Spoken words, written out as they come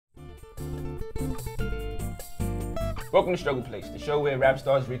Welcome to Struggle Place, the show where rap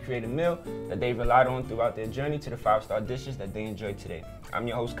stars recreate a meal that they've relied on throughout their journey to the 5-star dishes that they enjoy today. I'm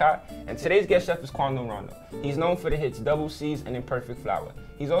your host, Kai, and today's guest chef is Quando Rondo. He's known for the hits Double C's and Imperfect Flour.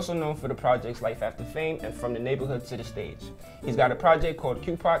 He's also known for the projects Life After Fame and From the Neighborhood to the Stage. He's got a project called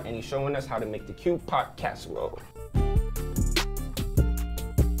QPac, and he's showing us how to make the QPac casserole.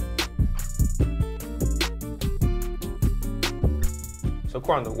 So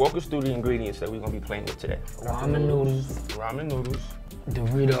Quando, walk us through the ingredients that we're gonna be playing with today. Ramen noodles. Ramen noodles.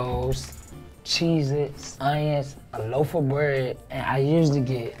 Doritos. Cheez-it, onions, a loaf of bread, and I usually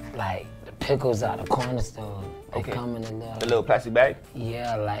get like the pickles out of the corner store. They come in the little plastic bag?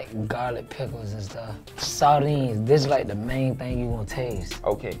 Yeah, like garlic pickles and stuff. Sardines, this is like the main thing you gonna taste.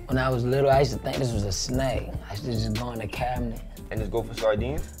 Okay. When I was little, I used to think this was a snack. I used to just go in the cabinet. And just go for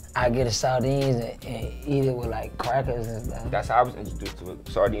sardines? I get the sardines and eat it with like crackers and stuff. That's how I was introduced to it,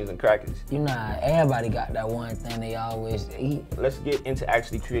 sardines and crackers. You know how everybody got that one thing they always eat. Let's get into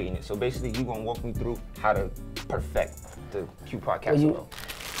actually creating it. So basically, you're gonna walk me through how to perfect the QPac casserole. Well,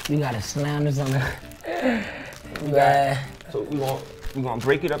 you gotta slam this on the... So we're gonna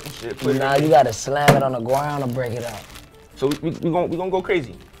break it up and shit. You gotta slam it on the ground to break it up. So we're gonna go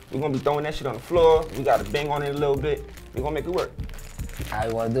crazy. We're gonna be throwing that shit on the floor. We gotta bang on it a little bit. We're gonna make it work. How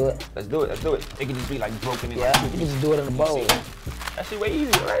you wanna do it? Let's do it, let's do it. It can just be like broken in. Yeah, like, you can just do it in a bowl. That shit way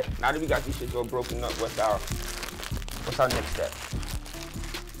easier, right? Now that we got these shits all broken up, what's our next step?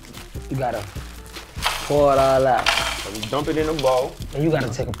 You gotta pour it all out. So we dump it in a bowl. And you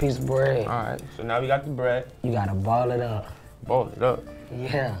gotta take a piece of bread. All right, so now we got the bread. You gotta ball it up. Ball it up?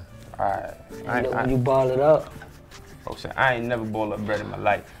 Yeah. All right. When you ball it up. Oh, so I ain't never boiled up bread in my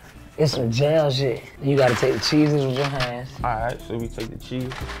life. It's some gel shit. You gotta take the cheeses with your hands. All right, so we take the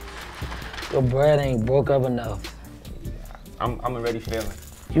cheese. Your bread ain't broke up enough. I'm already feeling.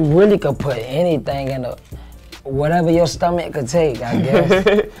 You really could put anything in whatever your stomach could take, I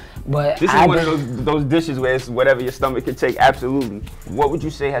guess. But this is one of those dishes where it's whatever your stomach could take, absolutely. What would you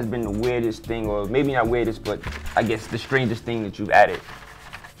say has been the weirdest thing, or maybe not weirdest, but I guess the strangest thing that you've added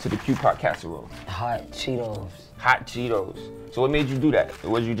to the QPac casserole? Hot Cheetos. Hot Cheetos. So what made you do that?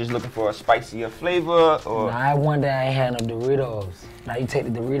 Was you just looking for a spicier flavor, or? Nah, one day I ain't had no Doritos. Now you take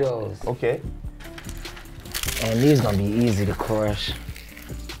the Doritos. Okay. And these gonna be easy to crush.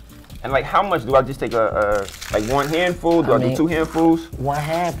 And like, how much do I just take like one handful? Do I do 2 handfuls? One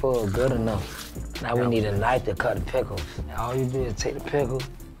handful is good enough. Now we need a knife to cut the pickles. And all you do is take the pickle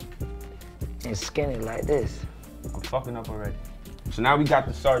and skin it like this. I'm fucking up already. So now we got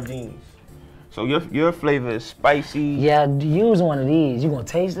the sardines. So your flavor is spicy. Yeah, use one of these. You gonna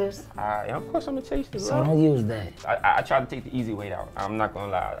taste this? Yeah, of course I'm gonna taste it, bro. So don't use that. I tried to take the easy way out. I'm not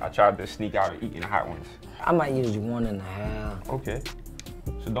gonna lie. I tried to sneak out of eating the hot ones. I might use 1.5. Okay.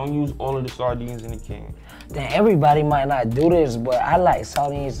 So don't use all of the sardines in the can. Then everybody might not do this, but I like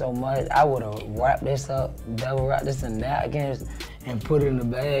sardines so much, I would've wrapped this up, double wrap this in napkins, and put it in the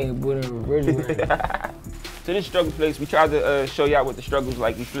bag and put it in the refrigerator. To this struggle place, we tried to show y'all what the struggle's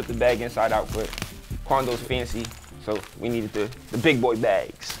like. We flipped the bag inside out, but Quando's fancy, so we needed the big boy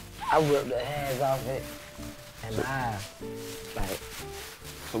bags. I ripped the hands off it, and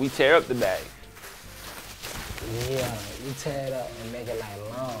So we tear up the bag. Yeah, you tear it up and make it like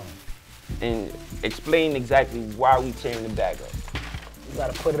long. And explain exactly why we tearing the bag up. You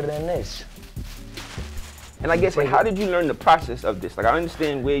gotta put it in this. And I guess, like, how did you learn the process of this? Like, I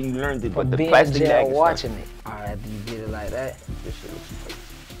understand where you learned it, but the plastic bag is watching it. All right, after you get it like that, this shit looks great.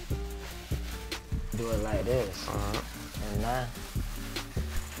 Do it like this. And now,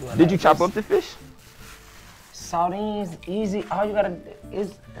 did you chop up the fish? Sardines, easy. All you gotta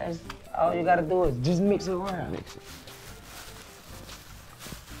do is just mix it around. Mix it.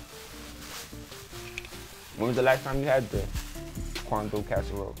 When was the last time you had the Quando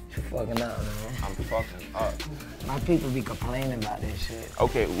casserole? You fucking up, man. I'm fucking up. My people be complaining about this shit.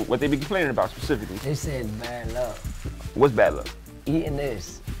 Okay, what they be complaining about specifically? They said bad luck. What's bad luck? Eating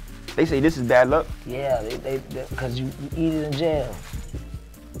this. They say this is bad luck? Yeah, cause you eat it in jail.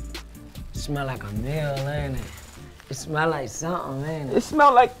 It smell like a meal, ain't it? It smell like something, ain't it? It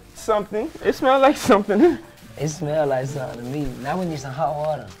smell like something. It smell like something. It smell like something to me. Now we need some hot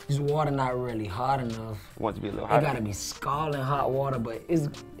water. This water not really hot enough. Want to be a little hot. It gotta be scalding hot water, but it's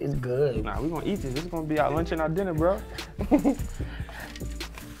good. Nah, we gonna eat this. This is gonna be our lunch and our dinner, bro.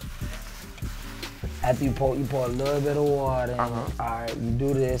 After you pour a little bit of water in. All right, you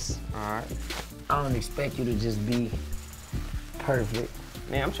do this. All right. I don't expect you to just be perfect.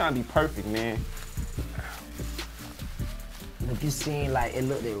 Man, I'm trying to be perfect, man. If you seen like it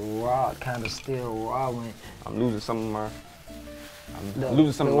looked raw, kind of still raw when I'm losing some of my, I'm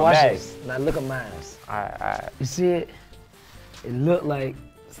losing some of my bags. Now look at mine. All right. You see it? It looked like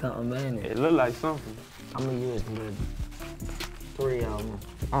something, ain't it? It look like something. I'm gonna use the 3 of them.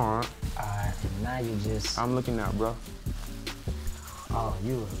 All right. Alright, now you just. I'm looking now, bro. Oh,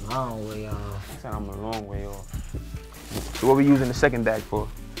 you a long way off. I said I'm a long way off. So what we using the second bag for?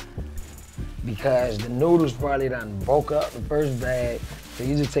 Because the noodles probably done broke up the first bag. So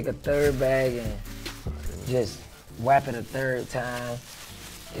you just take a third bag and just wrap it a third time.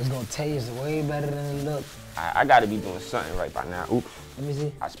 It's gonna taste way better than it looks. I gotta be doing something right by now. Oops. Let me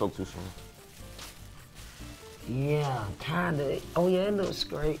see. I spoke too soon. Yeah, kinda. Oh yeah, it looks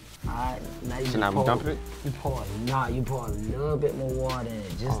great. Alright, now you So now we dump it? You pour a little bit more water in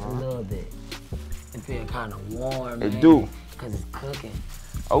it, just a little bit. It feel kinda warm. It do. Cause it's cooking.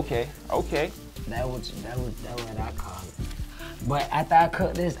 Okay, okay. That what I call it. But after I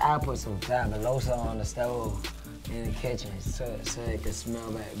cook this, I put some fabuloso on the stove in the kitchen so it can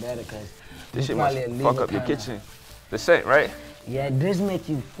smell back better. Cause This shit must fuck up your kitchen. The scent, right? Yeah, this make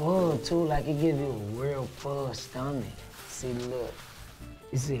you full too. Like it give you a real full stomach. See, look.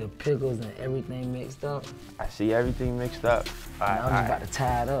 You see the pickles and everything mixed up? I see everything mixed up. Now I'm just about to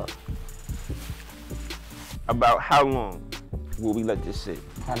tie it up. About how long will we let this sit?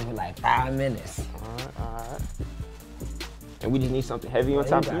 Probably for like 5 minutes. All right. And we just need something heavy on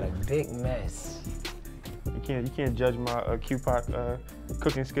top of it? You got a big mess. You can't judge my QPac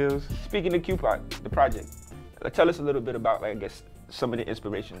cooking skills. Speaking of QPac, the project, tell us a little bit about, like, I guess, some of the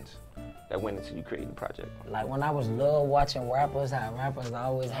inspirations that went into you creating the project. Like when I was little watching rappers, how rappers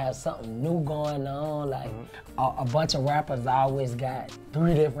always have something new going on. Like a bunch of rappers always got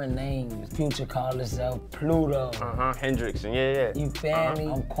 3 different names. Future called himself Pluto. Hendrix, and yeah. You feel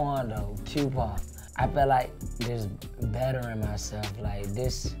me? I'm Quando, QPac. I felt like just bettering myself. Like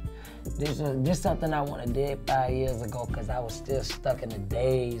this was something I wanted to do 5 years ago because I was still stuck in the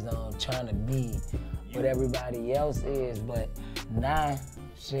days on trying to be what everybody else is. But now,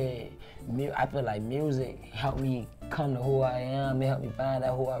 shit, I feel like music helped me come to who I am. It helped me find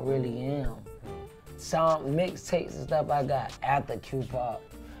out who I really am. Some mixtapes and stuff I got after QPac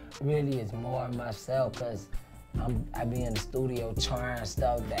really is more of myself because I be in the studio trying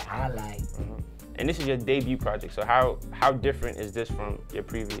stuff that I like. And this is your debut project, so how different is this from your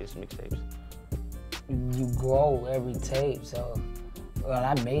previous mixtapes? You grow every tape, so, well,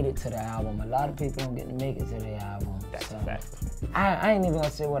 I made it to the album. A lot of people don't get to make it to the album. That's so. a fact. I ain't even gonna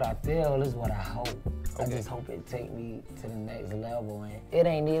say what I feel, it's what I hope. Okay. I just hope it take me to the next level. And it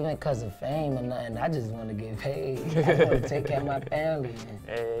ain't even cause of fame or nothing, I just wanna get paid. I just wanna take care of my family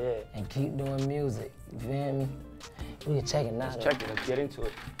and keep doing music, you feel me? We can check it now. Let's check it, let's get into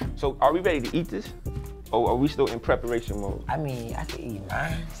it. So are we ready to eat this? Or are we still in preparation mode? I mean, I can eat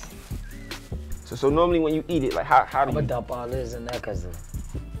mine. So normally when you eat it, like how do you? I'm gonna dump all this in there cause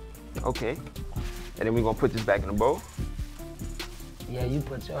Okay. And then we're gonna put this back in the bowl? Yeah, you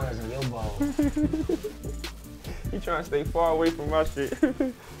put yours in your bowl. You trying to stay far away from my shit.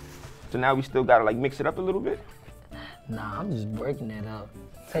 So now we still gotta like mix it up a little bit? Nah, I'm just breaking it up.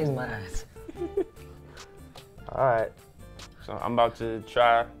 Taste mine. All right. So I'm about to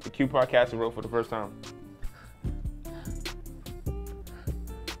try the QPac casserole for the first time.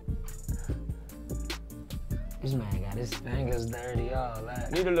 This man got his fingers dirty, all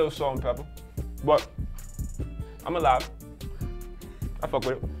that. Need a little salt and pepper, but I'm alive. I fuck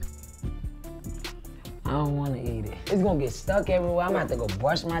with it. I don't want to eat it. It's gonna get stuck everywhere. I'm gonna have to go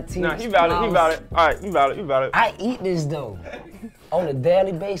brush my teeth. Nah, he valid. All right, you valid. I eat this though, on a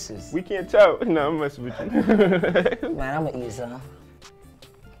daily basis. We can't tell. No, I'm messing with you. Man, I'm gonna eat some.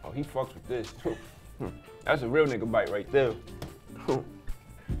 Oh, he fucks with this. That's a real nigga bite right there.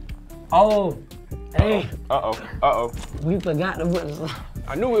 Oh, hey. Uh-oh. We forgot to put this.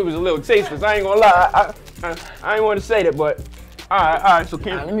 I knew it was a little tasteless. I ain't gonna lie. I ain't want to say that, but all right. So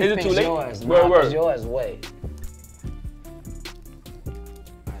is it too late? Yours. Word. Yours, wait.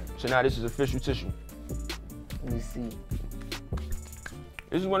 So now this is official tissue. Let me see.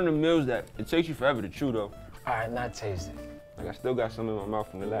 This is one of the meals that it takes you forever to chew, though. All right, now taste it. Like I still got some in my mouth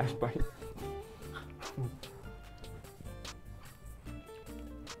from the last bite.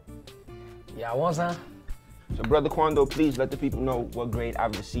 Y'all want some? So, Brother Quando, please let the people know what grade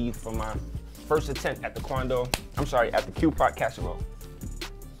I've received for my first attempt at the QPac casserole.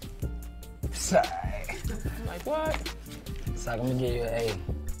 Sorry. Like what? So I'm gonna give you an A.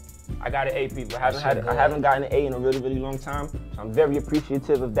 I got an A, people. I haven't gotten an A in a really, really long time. So I'm very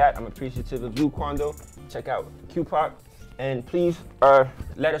appreciative of that. I'm appreciative of you, Quando. Check out QPac. And please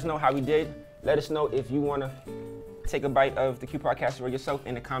let us know how we did. Let us know if you want to take a bite of the QPac casserole yourself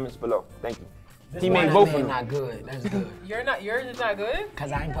in the comments below. Thank you. This he made both of them. Not good. That's good. Yours is not good?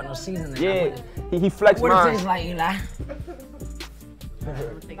 Cause I ain't put no seasoning. Yeah, he flexed what mine. What it tastes like, Eli? Try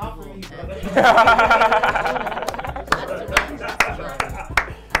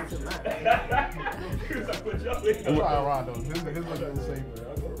Rondo's. His looks the same.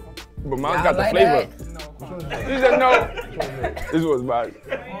 But mine's got the flavor. He said no. This was mine.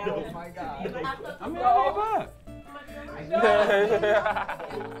 Oh my God. I'm not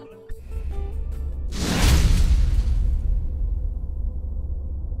bad.